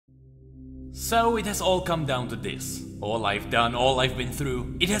So it has all come down to this. All I've done, all I've been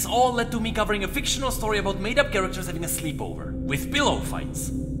through, it has all led to me covering a fictional story about made-up characters having a sleepover, with pillow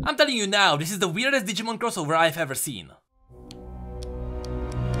fights. I'm telling you now, this is the weirdest Digimon crossover I've ever seen.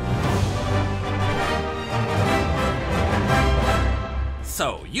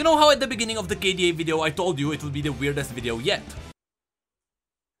 So, you know how at the beginning of the KDA video I told you it would be the weirdest video yet?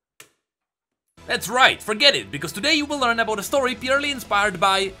 That's right, forget it, because today you will learn about a story purely inspired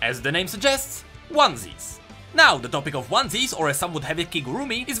by, as the name suggests, onesies. Now, the topic of onesies, or as some would have it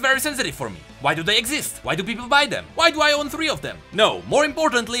kigurumi, is very sensitive for me. Why do they exist? Why do people buy them? Why do I own 3 of them? No, more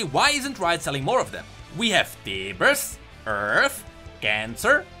importantly, why isn't Riot selling more of them? We have Tibbers, Earth,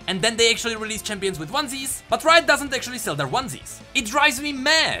 Cancer, and then they actually release champions with onesies, but Riot doesn't actually sell their onesies. It drives me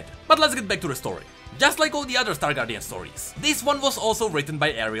mad! But let's get back to the story. Just like all the other Star Guardian stories, this one was also written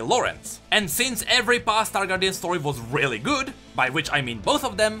by Ariel Lawrence. And since every past Star Guardian story was really good, by which I mean both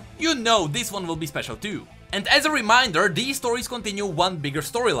of them, you know this one will be special too. And as a reminder, these stories continue one bigger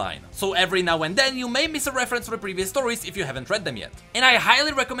storyline, so every now and then you may miss a reference to the previous stories if you haven't read them yet. And I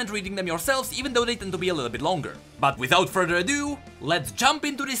highly recommend reading them yourselves, even though they tend to be a little bit longer. But without further ado, let's jump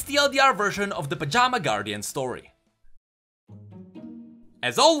into this TLDR version of the Pajama Guardian story.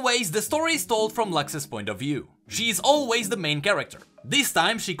 As always, the story is told from Lux's point of view. She is always the main character. This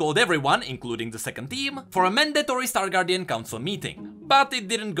time she called everyone, including the second team, for a mandatory Star Guardian Council meeting. But it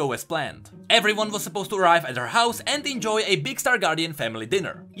didn't go as planned. Everyone was supposed to arrive at her house and enjoy a big Star Guardian family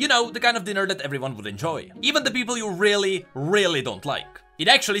dinner. You know, the kind of dinner that everyone would enjoy. Even the people you really don't like. It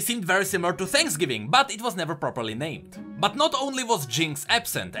actually seemed very similar to Thanksgiving, but it was never properly named. But not only was Jinx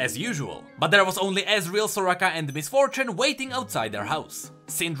absent, as usual, but there was only Ezreal, Soraka and Miss Fortune waiting outside their house.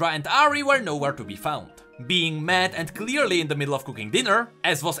 Syndra and Ahri were nowhere to be found. Being mad and clearly in the middle of cooking dinner,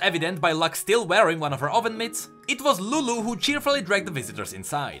 as was evident by Lux still wearing one of her oven mitts, it was Lulu who cheerfully dragged the visitors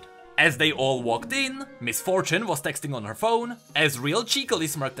inside. As they all walked in, Miss Fortune was texting on her phone, Ezreal cheekily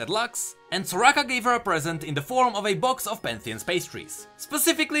smirked at Lux, and Soraka gave her a present in the form of a box of Pantheon's pastries.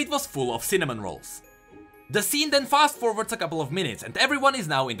 Specifically, it was full of cinnamon rolls. The scene then fast forwards a couple of minutes and everyone is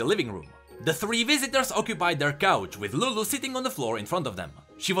now in the living room. The 3 visitors occupied their couch, with Lulu sitting on the floor in front of them.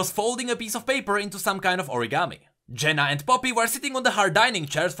 She was folding a piece of paper into some kind of origami. Jenna and Poppy were sitting on the hard dining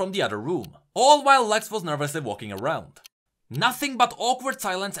chairs from the other room, all while Lux was nervously walking around. Nothing but awkward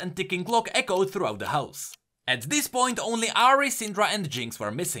silence and ticking clock echoed throughout the house. At this point, only Ahri, Syndra and Jinx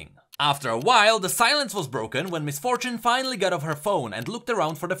were missing. After a while, the silence was broken when Miss Fortune finally got off her phone and looked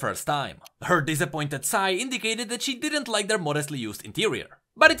around for the first time. Her disappointed sigh indicated that she didn't like their modestly used interior.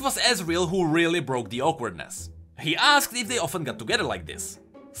 But it was Ezreal who really broke the awkwardness. He asked if they often got together like this.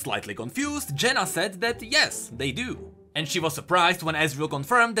 Slightly confused, Jenna said that yes, they do. And she was surprised when Ezreal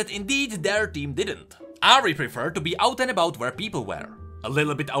confirmed that indeed their team didn't. Ahri preferred to be out and about where people were. A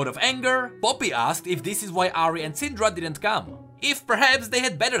little bit out of anger, Poppy asked if this is why Ahri and Syndra didn't come. If perhaps they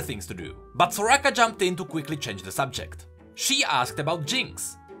had better things to do. But Soraka jumped in to quickly change the subject. She asked about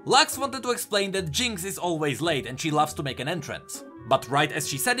Jinx. Lux wanted to explain that Jinx is always late and she loves to make an entrance. But right as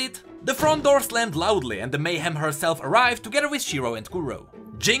she said it, the front door slammed loudly and the Mayhem herself arrived together with Shiro and Kuro.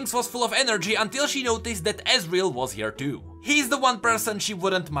 Jinx was full of energy until she noticed that Ezreal was here too. He's the one person she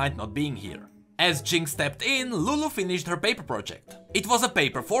wouldn't mind not being here. As Jinx stepped in, Lulu finished her paper project. It was a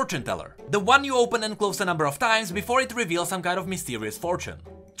paper fortune teller, the one you open and close a number of times before it reveals some kind of mysterious fortune.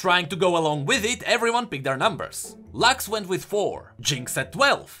 Trying to go along with it, everyone picked their numbers. Lux went with 4, Jinx said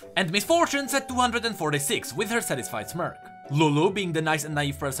 12, and Miss Fortune said 246 with her satisfied smirk. Lulu, being the nice and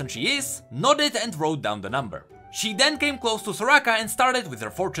naive person she is, nodded and wrote down the number. She then came close to Soraka and started with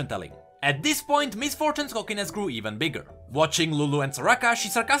her fortune telling. At this point, Miss Fortune's cockiness grew even bigger. Watching Lulu and Soraka, she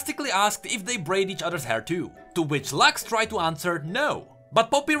sarcastically asked if they braid each other's hair too, to which Lux tried to answer no.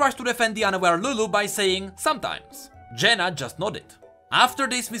 But Poppy rushed to defend the unaware Lulu by saying sometimes. Jenna just nodded. After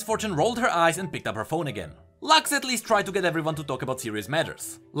this, Miss Fortune rolled her eyes and picked up her phone again. Lux at least tried to get everyone to talk about serious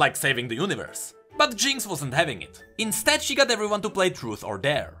matters, like saving the universe. But Jinx wasn't having it. Instead, she got everyone to play Truth or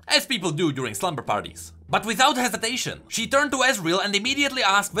Dare, as people do during slumber parties. But without hesitation, she turned to Ezreal and immediately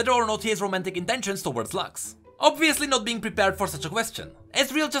asked whether or not he has romantic intentions towards Lux. Obviously not being prepared for such a question,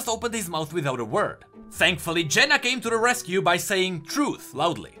 Ezreal just opened his mouth without a word. Thankfully, Jenna came to the rescue by saying truth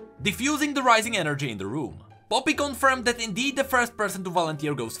loudly, diffusing the rising energy in the room. Poppy confirmed that indeed the first person to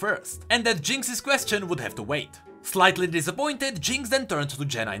volunteer goes first, and that Jinx's question would have to wait. Slightly disappointed, Jinx then turned to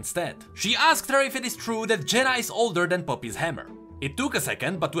Jenna instead. She asked her if it is true that Jenna is older than Poppy's hammer. It took a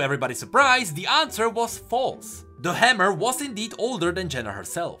second, but to everybody's surprise, the answer was false. The hammer was indeed older than Jenna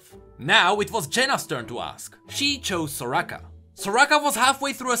herself. Now it was Jenna's turn to ask. She chose Soraka. Soraka was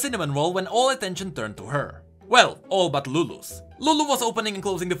halfway through a cinnamon roll when all attention turned to her. Well, all but Lulu's. Lulu was opening and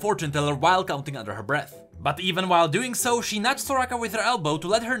closing the fortune teller while counting under her breath. But even while doing so, she nudged Soraka with her elbow to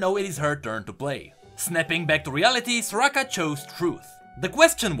let her know it is her turn to play. Snapping back to reality, Soraka chose truth. The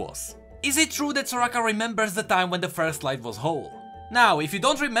question was, is it true that Soraka remembers the time when the first light was whole? Now, if you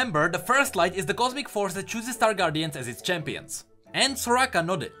don't remember, the first light is the cosmic force that chooses Star Guardians as its champions. And Soraka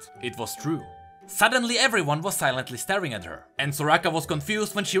nodded. It was true. Suddenly everyone was silently staring at her, and Soraka was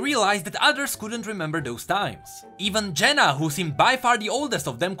confused when she realized that others couldn't remember those times. Even Jenna, who seemed by far the oldest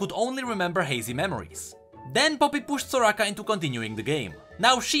of them, could only remember hazy memories. Then Poppy pushed Soraka into continuing the game.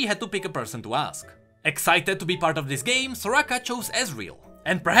 Now she had to pick a person to ask. Excited to be part of this game, Soraka chose Ezreal.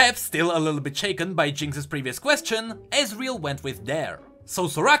 And perhaps still a little bit shaken by Jinx's previous question, Ezreal went with Dare. So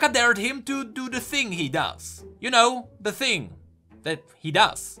Soraka dared him to do the thing he does. You know, the thing that he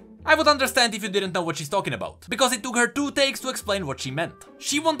does. I would understand if you didn't know what she's talking about, because it took her 2 takes to explain what she meant.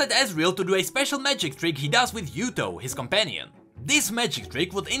 She wanted Ezreal to do a special magic trick he does with Yuto, his companion. This magic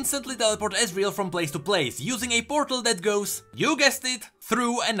trick would instantly teleport Ezreal from place to place using a portal that goes, you guessed it,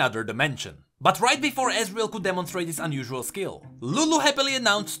 through another dimension. But right before Ezreal could demonstrate his unusual skill, Lulu happily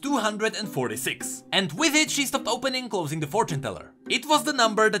announced 246, and with it she stopped opening and closing the fortune teller. It was the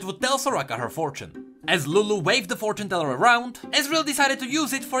number that would tell Soraka her fortune. As Lulu waved the fortune teller around, Ezreal decided to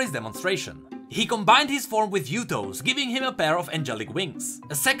use it for his demonstration. He combined his form with Yuto's, giving him a pair of angelic wings.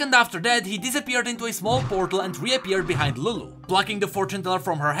 A second after that, he disappeared into a small portal and reappeared behind Lulu, plucking the fortune teller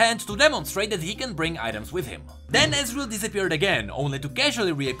from her hand to demonstrate that he can bring items with him. Then Ezreal disappeared again, only to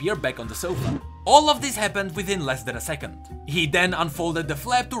casually reappear back on the sofa. All of this happened within less than a second. He then unfolded the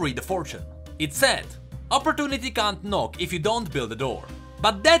flap to read the fortune. It said, "Opportunity can't knock if you don't build a door."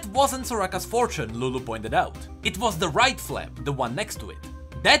 But that wasn't Soraka's fortune, Lulu pointed out. It was the right flap, the one next to it.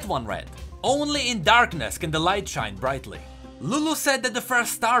 That one read, "Only in darkness can the light shine brightly." Lulu said that the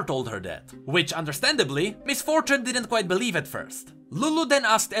first star told her that, which understandably, Miss Fortune didn't quite believe at first. Lulu then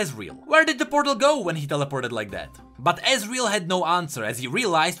asked Ezreal, where did the portal go when he teleported like that? But Ezreal had no answer as he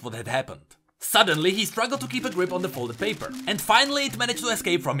realized what had happened. Suddenly, he struggled to keep a grip on the folded paper, and finally it managed to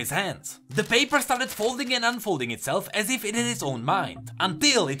escape from his hands. The paper started folding and unfolding itself as if it had its own mind,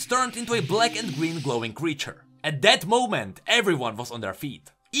 until it turned into a black and green glowing creature. At that moment, everyone was on their feet.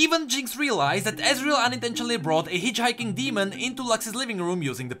 Even Jinx realized that Ezreal unintentionally brought a hitchhiking demon into Lux's living room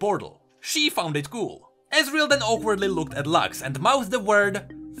using the portal. She found it cool. Ezreal then awkwardly looked at Lux and mouthed the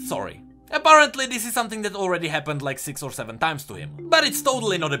word, "sorry." Apparently this is something that already happened like 6 or 7 times to him, but it's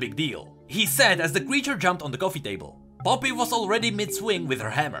totally not a big deal, he said as the creature jumped on the coffee table. Poppy was already mid-swing with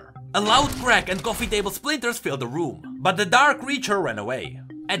her hammer. A loud crack and coffee table splinters filled the room, but the dark creature ran away.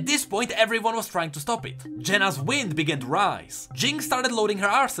 At this point everyone was trying to stop it. Jenna's wind began to rise. Jinx started loading her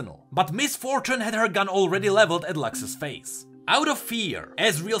arsenal, but Miss Fortune had her gun already leveled at Lux's face. Out of fear,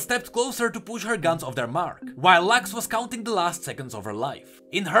 Ezreal stepped closer to push her guns off their mark, while Lux was counting the last seconds of her life.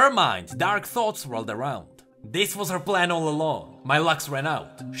 In her mind, dark thoughts rolled around. This was her plan all along. My Lux ran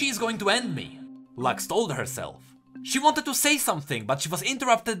out. She is going to end me, Lux told herself. She wanted to say something, but she was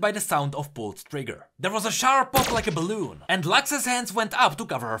interrupted by the sound of pulled trigger. There was a sharp pop like a balloon, and Lux's hands went up to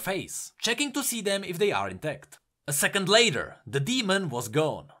cover her face, checking to see them if they are intact. A second later, the demon was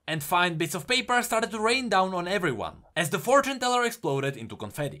gone, and fine bits of paper started to rain down on everyone, as the fortune teller exploded into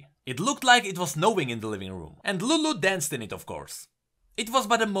confetti. It looked like it was snowing in the living room, and Lulu danced in it, of course. It was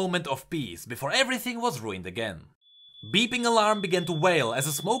but a moment of peace before everything was ruined again. Beeping alarm began to wail as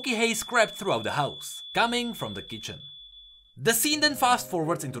a smoky haze crept throughout the house, coming from the kitchen. The scene then fast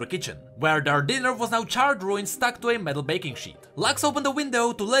forwards into the kitchen, where their dinner was now charred ruins stuck to a metal baking sheet. Lux opened the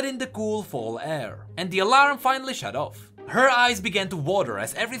window to let in the cool fall air, and the alarm finally shut off. Her eyes began to water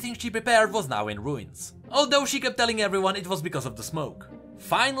as everything she prepared was now in ruins, although she kept telling everyone it was because of the smoke.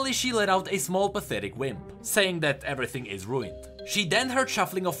 Finally she let out a small pathetic wimp, saying that everything is ruined. She then heard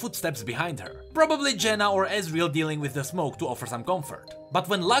shuffling of footsteps behind her, probably Jenna or Ezreal dealing with the smoke to offer some comfort. But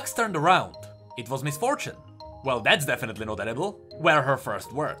when Lux turned around, it was Miss Fortune. Well, that's definitely not edible, were her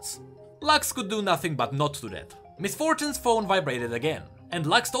first words. Lux could do nothing but nod to that. Miss Fortune's phone vibrated again, and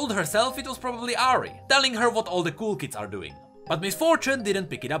Lux told herself it was probably Ari, telling her what all the cool kids are doing. But Miss Fortune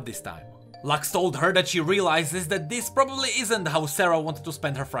didn't pick it up this time. Lux told her that she realizes that this probably isn't how Sarah wanted to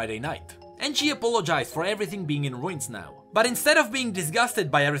spend her Friday night, and she apologized for everything being in ruins now. But instead of being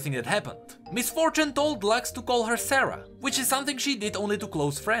disgusted by everything that happened, Miss Fortune told Lux to call her Sarah, which is something she did only to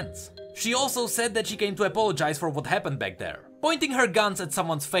close friends. She also said that she came to apologize for what happened back there. Pointing her guns at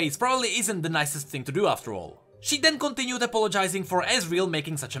someone's face probably isn't the nicest thing to do after all. She then continued apologizing for Ezreal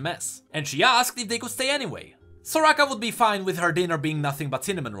making such a mess, and she asked if they could stay anyway. Soraka would be fine with her dinner being nothing but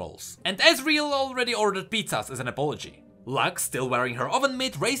cinnamon rolls, and Ezreal already ordered pizzas as an apology. Lux, still wearing her oven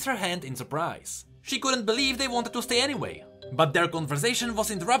mitt, raised her hand in surprise. She couldn't believe they wanted to stay anyway. But their conversation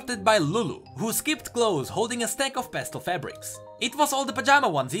was interrupted by Lulu, who skipped clothes holding a stack of pastel fabrics. It was all the pajama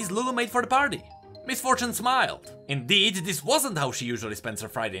onesies Lulu made for the party. Miss Fortune smiled. Indeed, this wasn't how she usually spends her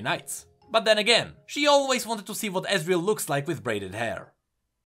Friday nights. But then again, she always wanted to see what Ezreal looks like with braided hair.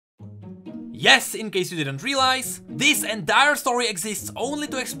 Yes, in case you didn't realize, this entire story exists only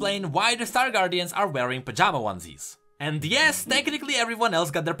to explain why the Star Guardians are wearing pajama onesies. And yes, technically everyone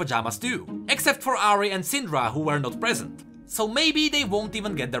else got their pajamas too, except for Ahri and Syndra who were not present. So maybe they won't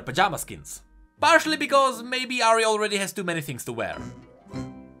even get their pajama skins. Partially because maybe Ahri already has too many things to wear.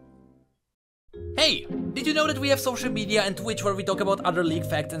 Hey, did you know that we have social media and Twitch where we talk about other League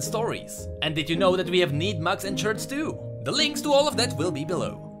facts and stories? And did you know that we have neat mugs and shirts too? The links to all of that will be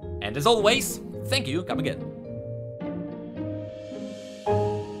below. And as always, thank you, come again.